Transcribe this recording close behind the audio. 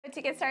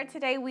To get started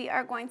today, we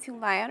are going to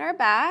lie on our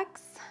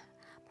backs,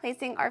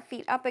 placing our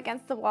feet up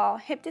against the wall,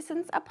 hip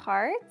distance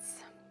apart.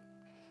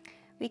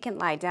 We can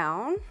lie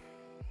down.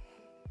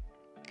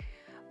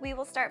 We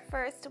will start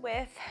first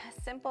with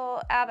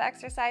simple ab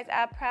exercise,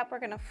 ab prep. We're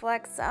gonna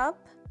flex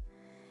up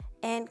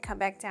and come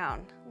back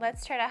down.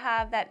 Let's try to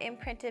have that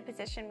imprinted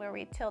position where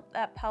we tilt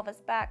that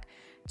pelvis back,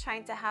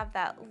 trying to have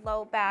that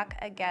low back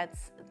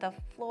against the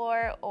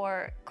floor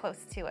or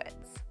close to it.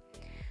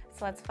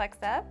 So let's flex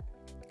up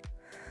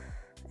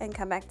and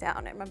come back down.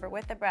 And remember,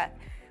 with the breath,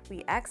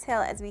 we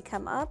exhale as we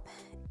come up,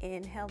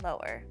 inhale,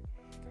 lower.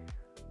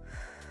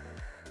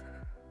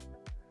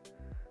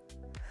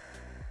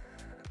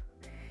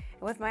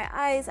 With my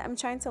eyes, I'm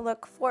trying to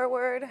look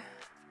forward.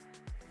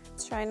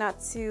 Try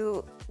not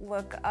to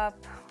look up.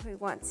 We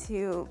want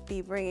to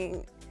be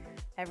bringing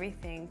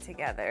everything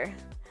together.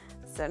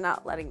 So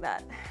not letting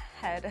that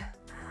head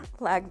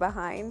lag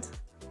behind.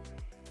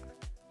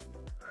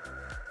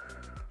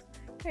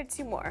 Good,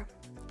 2 more.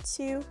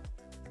 2,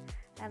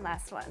 and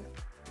last one.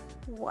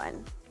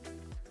 1.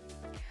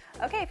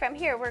 Okay, from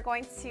here, we're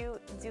going to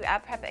do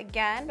ab prep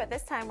again, but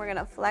this time we're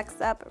gonna flex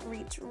up,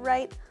 reach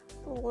right,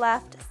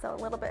 left, so a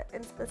little bit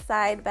into the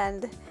side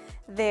bend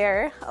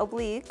there,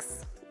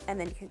 obliques, and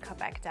then you can come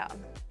back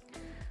down.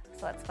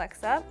 So let's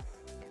flex up,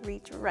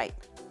 reach right,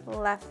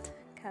 left,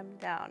 come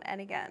down,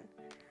 and again.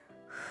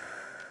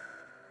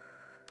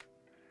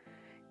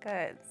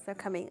 Good, so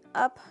coming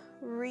up,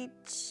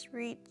 reach,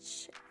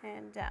 reach,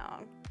 and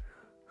down.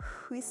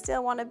 We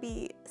still wanna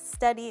be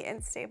steady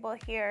and stable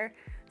here,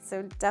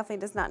 so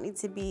definitely does not need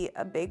to be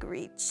a big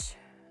reach.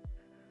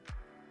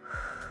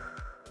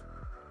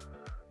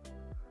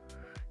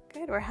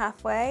 Good, we're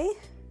halfway.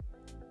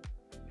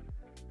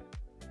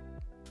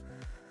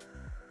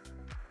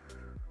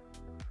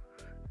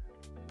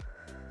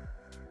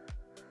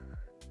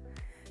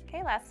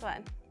 Okay, last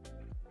one.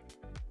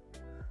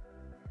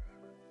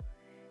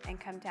 And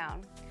come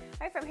down. All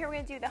right, from here we're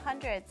gonna do the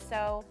 100.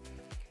 So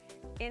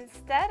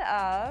instead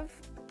of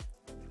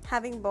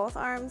having both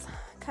arms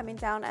coming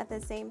down at the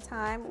same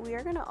time, we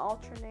are gonna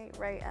alternate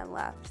right and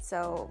left.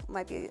 So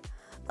might be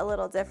a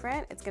little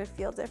different. It's gonna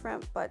feel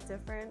different, but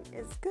different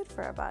is good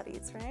for our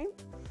bodies, right?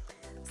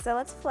 So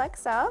let's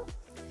flex up,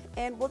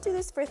 and we'll do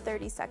this for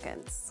 30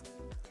 seconds.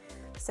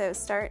 So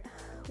start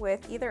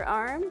with either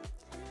arm,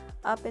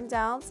 up and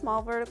down,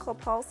 small vertical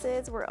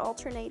pulses. We're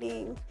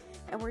alternating,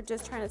 and we're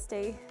just trying to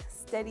stay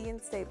steady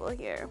and stable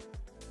here.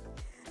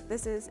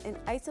 This is an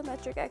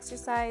isometric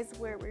exercise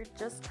where we're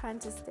just trying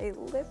to stay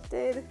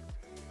lifted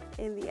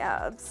in the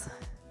abs.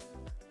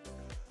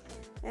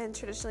 And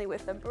traditionally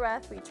with the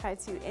breath, we try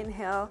to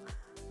inhale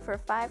for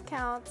 5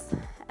 counts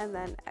and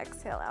then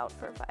exhale out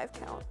for 5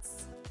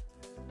 counts.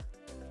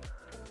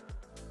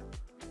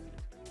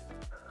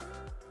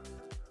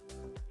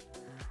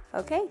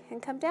 Okay,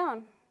 and come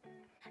down.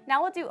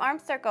 Now we'll do arm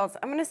circles.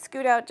 I'm gonna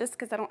scoot out just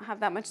because I don't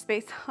have that much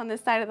space on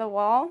this side of the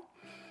wall.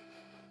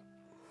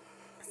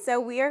 So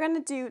we are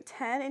gonna do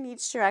 10 in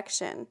each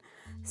direction.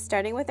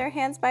 Starting with our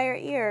hands by our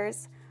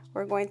ears,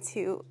 we're going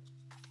to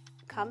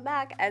come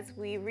back as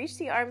we reach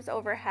the arms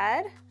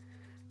overhead,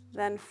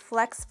 then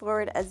flex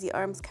forward as the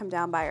arms come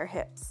down by our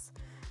hips.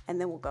 And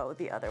then we'll go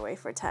the other way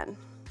for 10.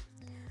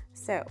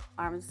 So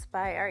arms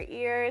by our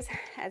ears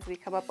as we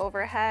come up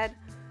overhead,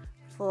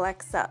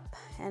 flex up.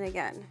 And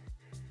again,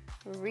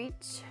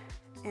 reach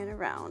and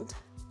around.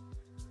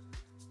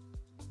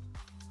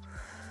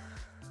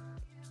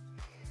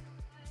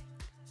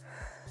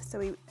 So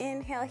we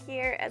inhale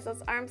here as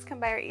those arms come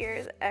by our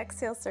ears,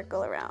 exhale,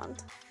 circle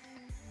around.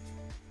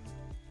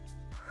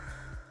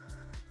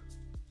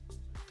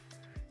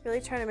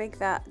 Really try to make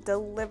that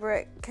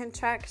deliberate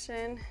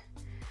contraction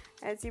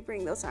as you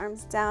bring those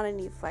arms down and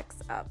you flex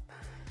up.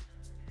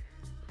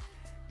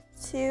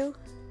 2,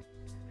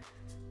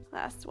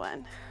 last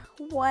one.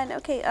 1,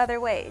 okay,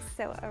 other way.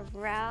 So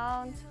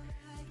around,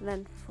 and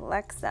then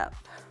flex up.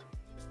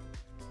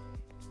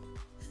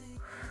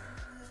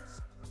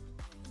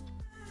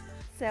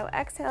 So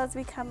exhale as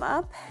we come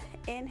up,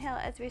 inhale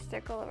as we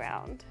circle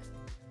around.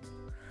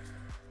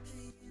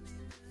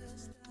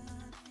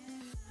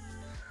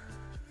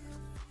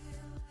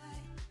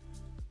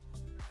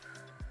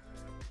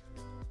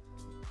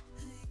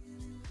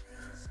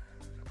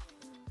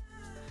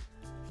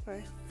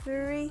 For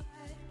 3,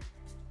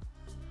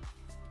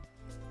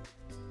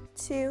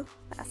 2,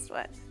 last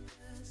one,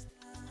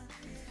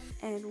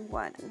 and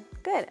 1.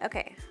 Good,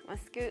 okay,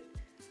 let's scoot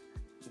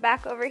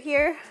back over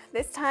here.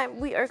 This time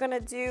we are gonna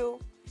do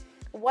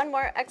one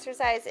more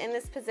exercise in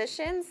this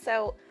position.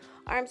 So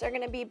arms are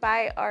gonna be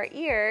by our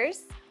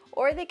ears,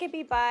 or they could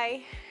be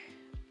by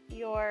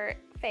your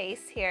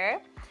face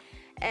here.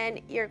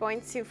 And you're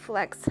going to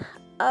flex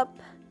up,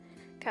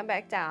 come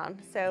back down.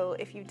 So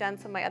if you've done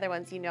some of my other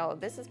ones, you know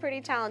this is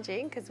pretty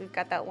challenging because we've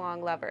got that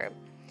long lever.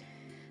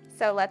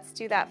 So let's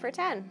do that for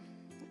 10.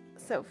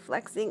 So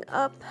flexing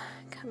up,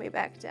 coming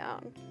back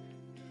down.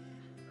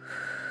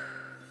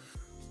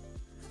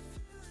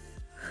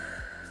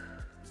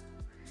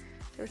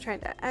 We're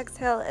trying to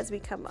exhale as we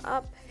come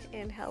up,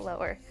 inhale,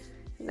 lower.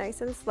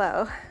 Nice and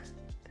slow.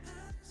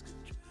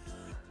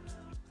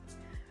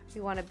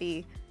 We want to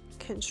be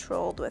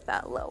controlled with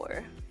that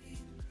lower.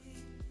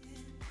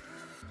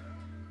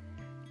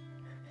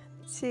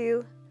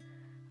 2,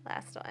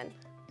 last one.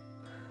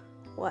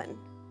 1.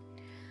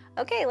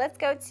 Okay, let's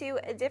go to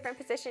a different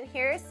position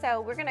here.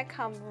 So we're gonna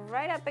come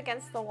right up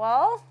against the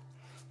wall.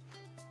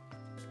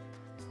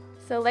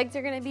 So legs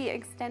are gonna be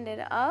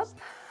extended up.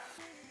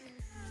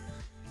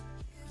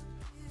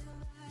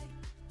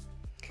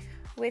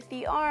 With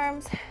the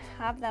arms,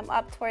 have them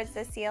up towards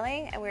the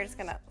ceiling, and we're just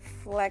gonna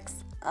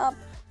flex up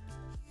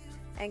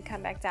and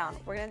come back down.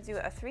 We're gonna do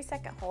a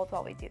 3-second hold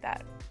while we do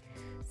that.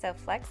 So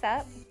flex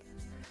up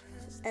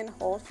and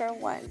hold for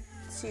 1,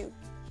 2,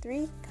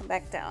 3, come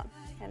back down.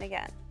 And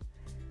again,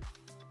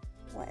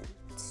 1,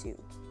 2,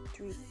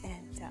 3,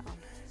 and down.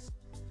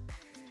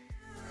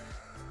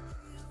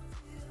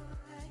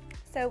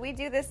 So we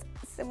do this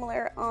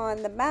similar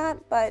on the mat,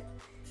 but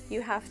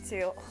you have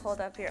to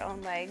hold up your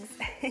own legs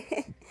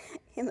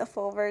in the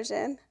full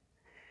version.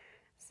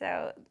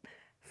 So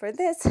for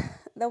this,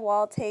 the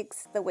wall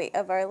takes the weight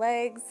of our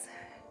legs,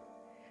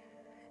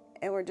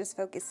 and we're just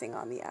focusing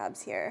on the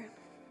abs here.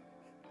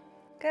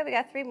 Good, we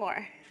got 3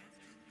 more.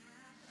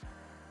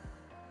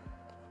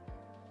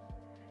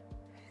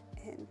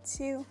 And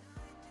 2,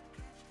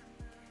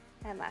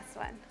 and last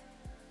one.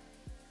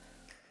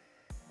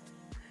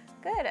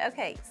 Good,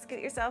 okay, scoot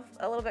yourself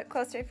a little bit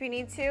closer if you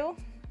need to.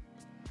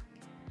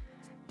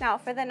 Now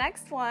for the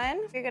next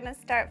one, you're gonna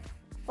start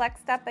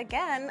flexed up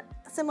again,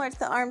 similar to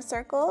the arm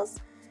circles.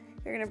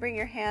 You're gonna bring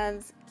your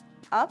hands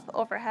up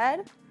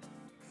overhead,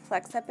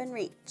 flex up and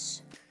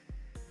reach.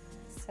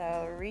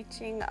 So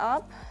reaching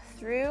up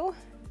through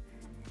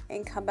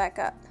and come back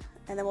up.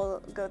 And then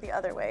we'll go the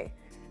other way.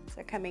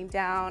 So coming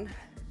down,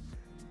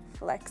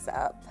 flex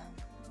up.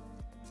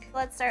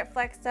 Let's start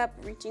flexed up,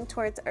 reaching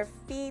towards our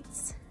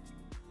feet.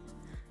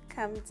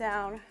 Come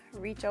down,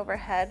 reach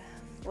overhead,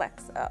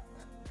 flex up.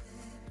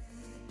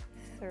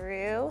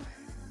 Through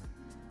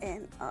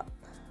and up.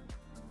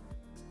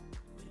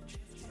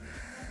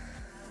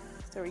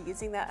 So we're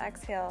using that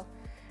exhale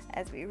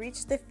as we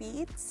reach the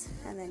feet,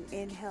 and then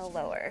inhale,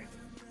 lower.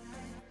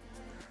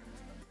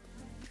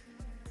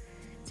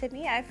 To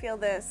me, I feel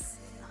this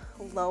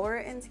lower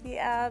into the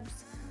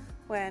abs.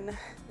 When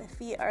the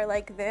feet are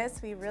like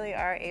this, we really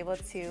are able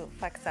to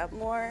flex up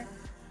more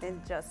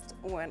than just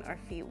when our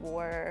feet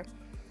were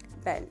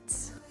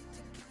bent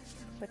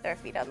with our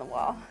feet on the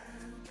wall.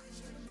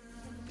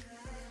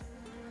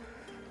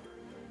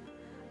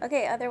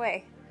 Okay, other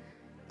way.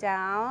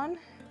 Down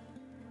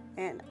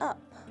and up.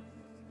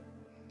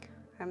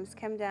 Arms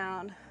come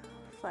down,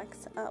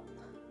 flex up.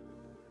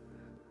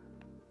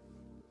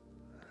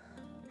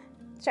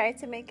 Try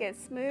to make it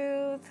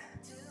smooth.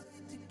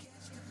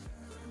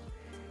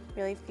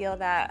 Really feel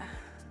that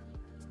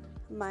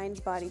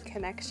mind-body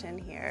connection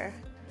here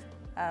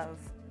of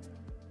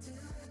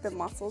the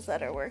muscles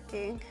that are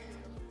working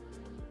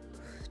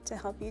to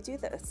help you do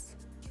this.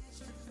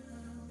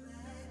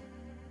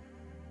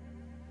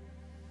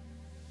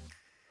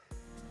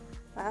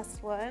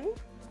 Last one.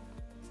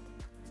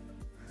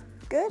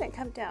 Good, and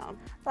come down.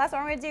 Last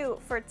one we're gonna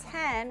do for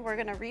 10, we're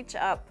gonna reach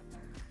up,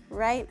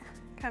 right,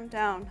 come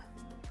down,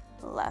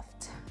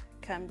 left,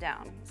 come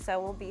down. So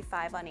we'll be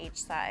 5 on each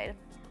side.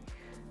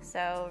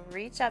 So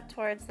reach up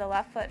towards the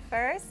left foot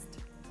first,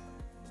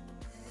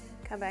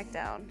 come back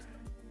down,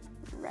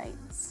 right.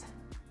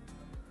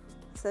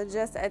 So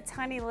just a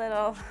tiny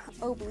little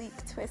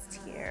oblique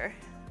twist here.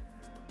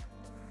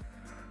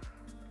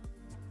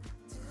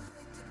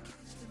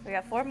 We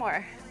got 4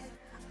 more.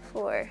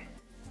 4,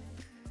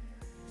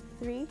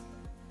 3,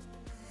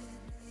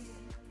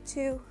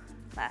 2,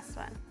 last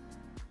one,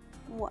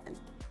 1.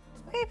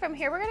 Okay, from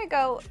here we're gonna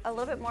go a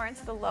little bit more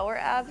into the lower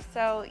abs,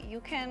 so you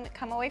can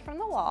come away from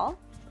the wall.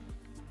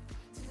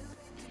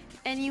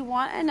 And you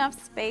want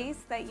enough space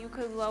that you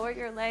could lower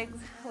your legs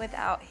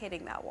without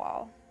hitting that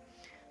wall.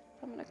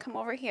 I'm gonna come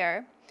over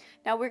here.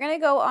 Now we're gonna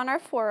go on our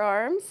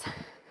forearms.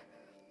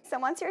 So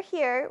once you're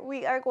here,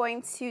 we are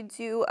going to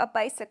do a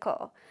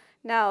bicycle.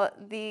 Now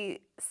the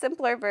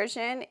simpler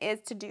version is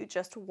to do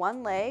just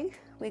one leg.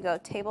 We go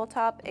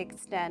tabletop,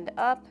 extend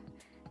up,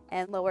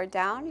 and lower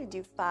down. You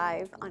do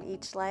 5 on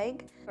each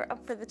leg. Or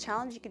up for the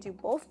challenge, you could do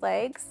both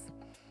legs.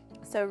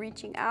 So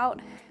reaching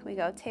out, we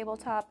go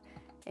tabletop,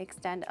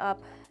 extend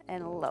up,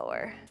 and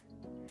lower,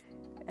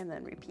 and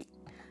then repeat.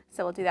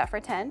 So we'll do that for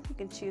 10. You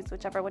can choose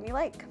whichever one you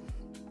like.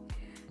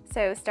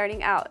 So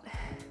starting out,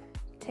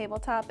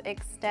 tabletop,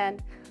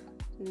 extend,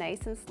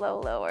 nice and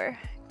slow, lower.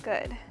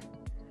 Good.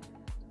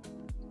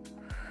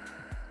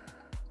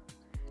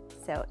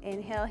 So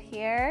inhale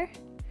here,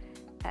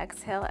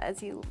 exhale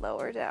as you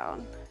lower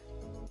down.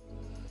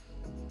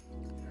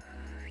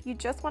 You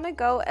just want to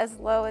go as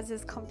low as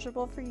is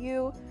comfortable for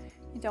you.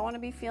 You don't want to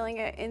be feeling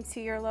it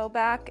into your low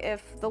back.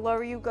 If the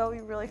lower you go,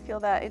 you really feel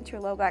that into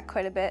your low back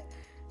quite a bit,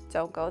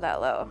 don't go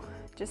that low.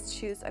 Just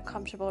choose a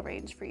comfortable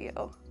range for you.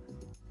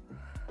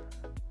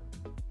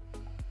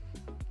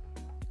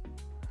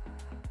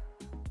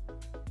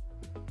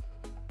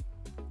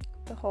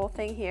 The whole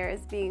thing here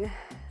is being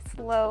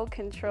slow,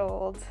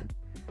 controlled,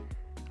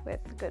 with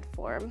good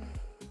form.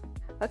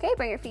 Okay,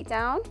 bring your feet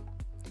down.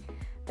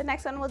 The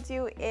next one we'll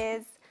do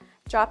is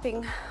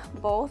dropping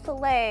both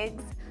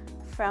legs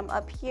from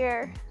up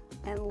here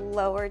and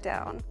lower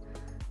down.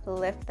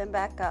 Lift them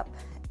back up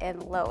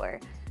and lower.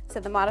 So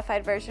the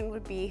modified version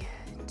would be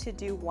to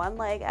do one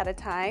leg at a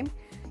time.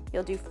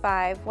 You'll do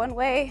 5 one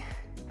way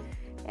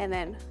and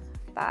then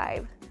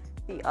 5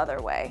 the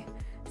other way.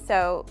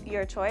 So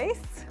your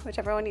choice,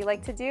 whichever one you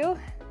like to do.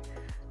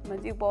 I'm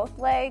gonna do both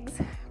legs.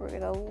 We're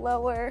gonna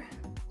lower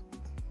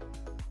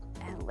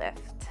and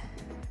lift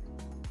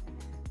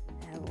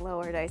and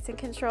lower, nice and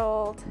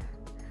controlled.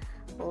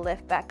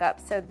 Lift back up.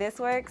 So this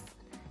works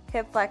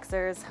hip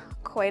flexors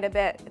quite a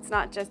bit. It's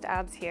not just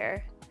abs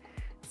here.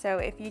 So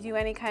if you do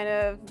any kind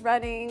of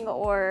running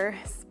or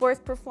sports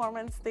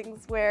performance,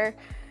 things where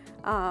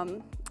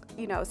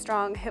you know,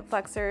 strong hip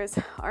flexors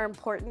are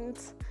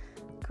important,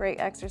 great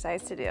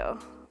exercise to do.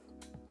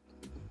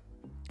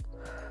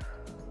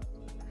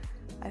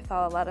 I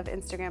follow a lot of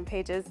Instagram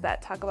pages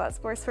that talk about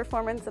sports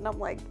performance, and I'm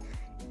like,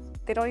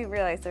 they don't even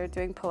realize they're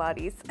doing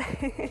Pilates.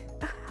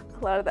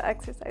 A lot of the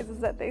exercises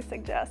that they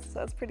suggest,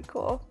 so it's pretty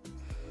cool.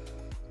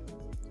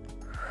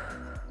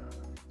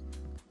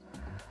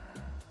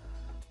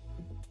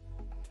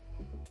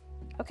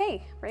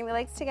 Okay, bring the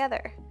legs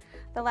together.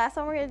 The last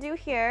one we're gonna do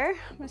here,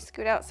 I'm gonna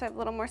scoot out so I have a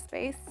little more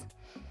space.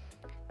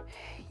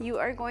 You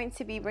are going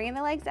to be bringing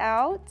the legs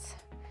out.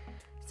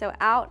 So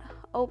out,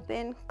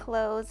 open,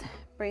 close,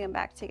 bring them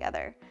back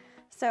together.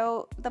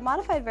 So the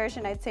modified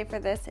version I'd say for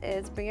this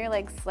is bring your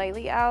legs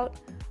slightly out,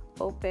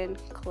 open,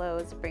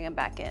 close, bring them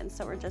back in.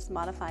 So we're just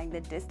modifying the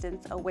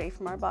distance away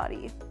from our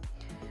body.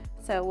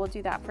 So we'll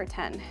do that for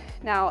 10.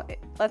 Now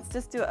let's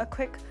just do a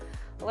quick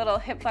little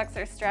hip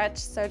flexor stretch.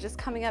 So just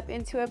coming up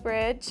into a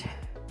bridge.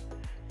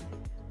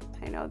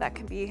 I know that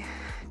can be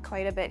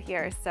quite a bit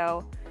here.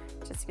 So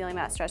just feeling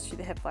that stretch through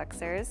the hip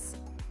flexors.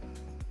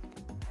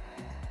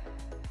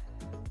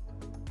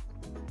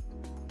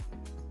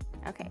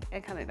 Okay,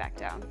 and coming back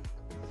down.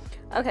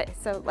 Okay,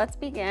 so let's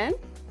begin.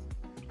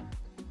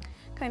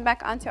 Coming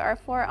back onto our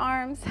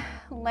forearms.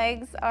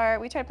 Legs are,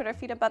 we try to put our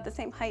feet about the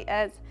same height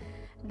as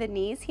the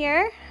knees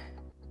here.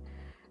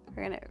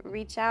 We're gonna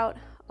reach out,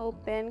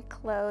 open,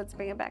 close,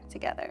 bring it back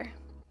together.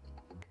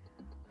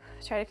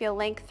 Try to feel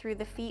length through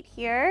the feet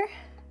here.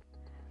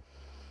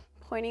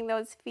 Pointing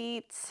those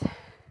feet.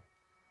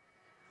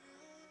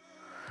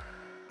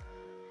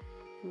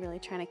 I'm really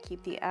trying to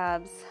keep the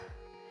abs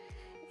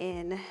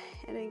in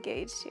and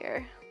engaged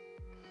here.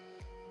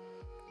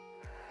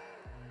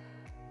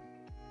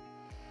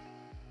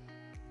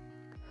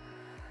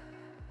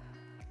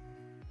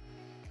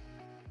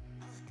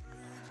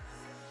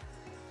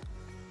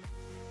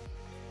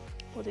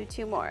 We'll do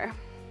 2 more.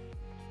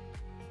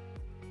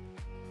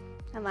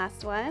 And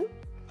last one.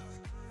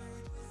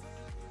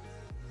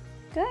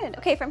 Good.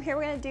 Okay, from here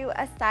we're gonna do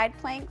a side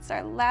plank. It's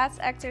our last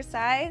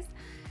exercise.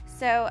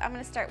 So I'm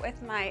gonna start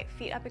with my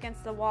feet up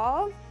against the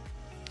wall,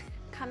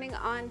 coming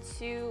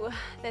onto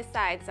this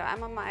side. So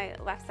I'm on my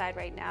left side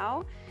right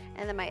now,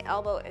 and then my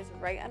elbow is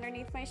right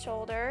underneath my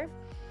shoulder.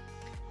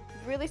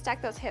 Really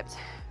stack those hips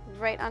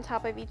right on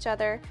top of each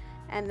other,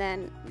 and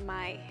then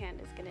my hand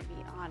is gonna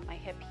be on my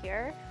hip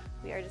here.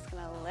 We are just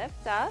gonna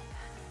lift up.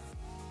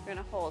 We're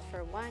gonna hold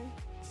for 1,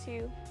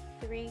 2,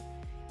 3,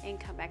 and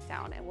come back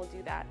down, and we'll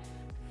do that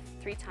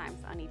 3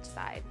 times on each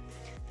side.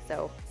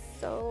 So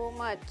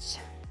much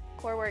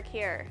core work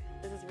here.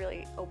 This is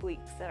really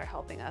obliques that are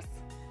helping us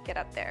get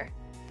up there.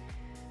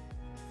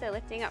 So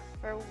lifting up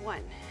for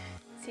 1,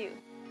 2,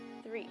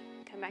 3,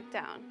 come back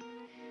down.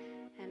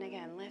 And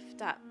again,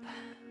 lift up.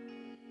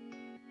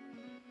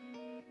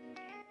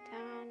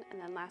 Down,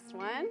 and then last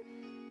one,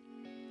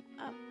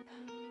 up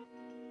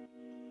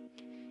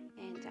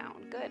and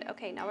down. Good.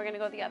 Okay, now we're gonna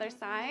go the other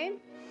side.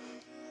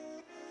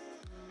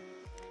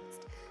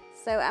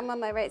 So I'm on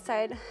my right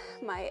side,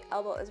 my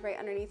elbow is right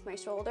underneath my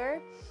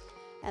shoulder,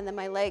 and then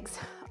my legs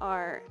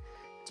are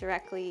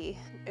directly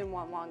in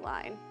one long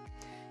line.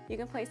 You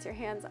can place your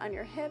hands on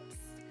your hips,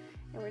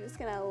 and we're just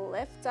gonna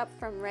lift up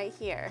from right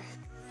here.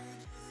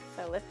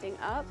 So lifting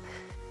up,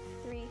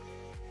 3,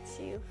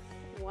 2,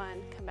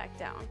 1, come back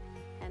down.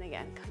 And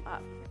again, come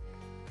up,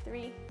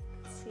 3,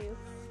 2,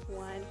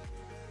 1,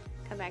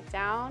 come back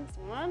down.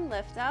 1,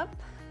 lift up,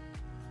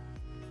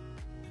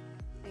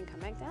 and come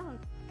back down.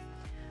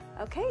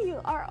 Okay, you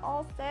are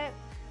all set.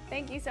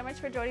 Thank you so much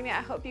for joining me.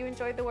 I hope you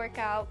enjoyed the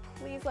workout.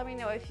 Please let me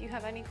know if you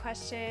have any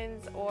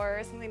questions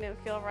or something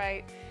didn't feel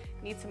right,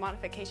 need some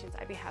modifications.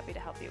 I'd be happy to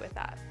help you with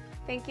that.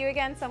 Thank you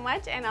again so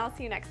much, and I'll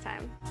see you next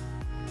time.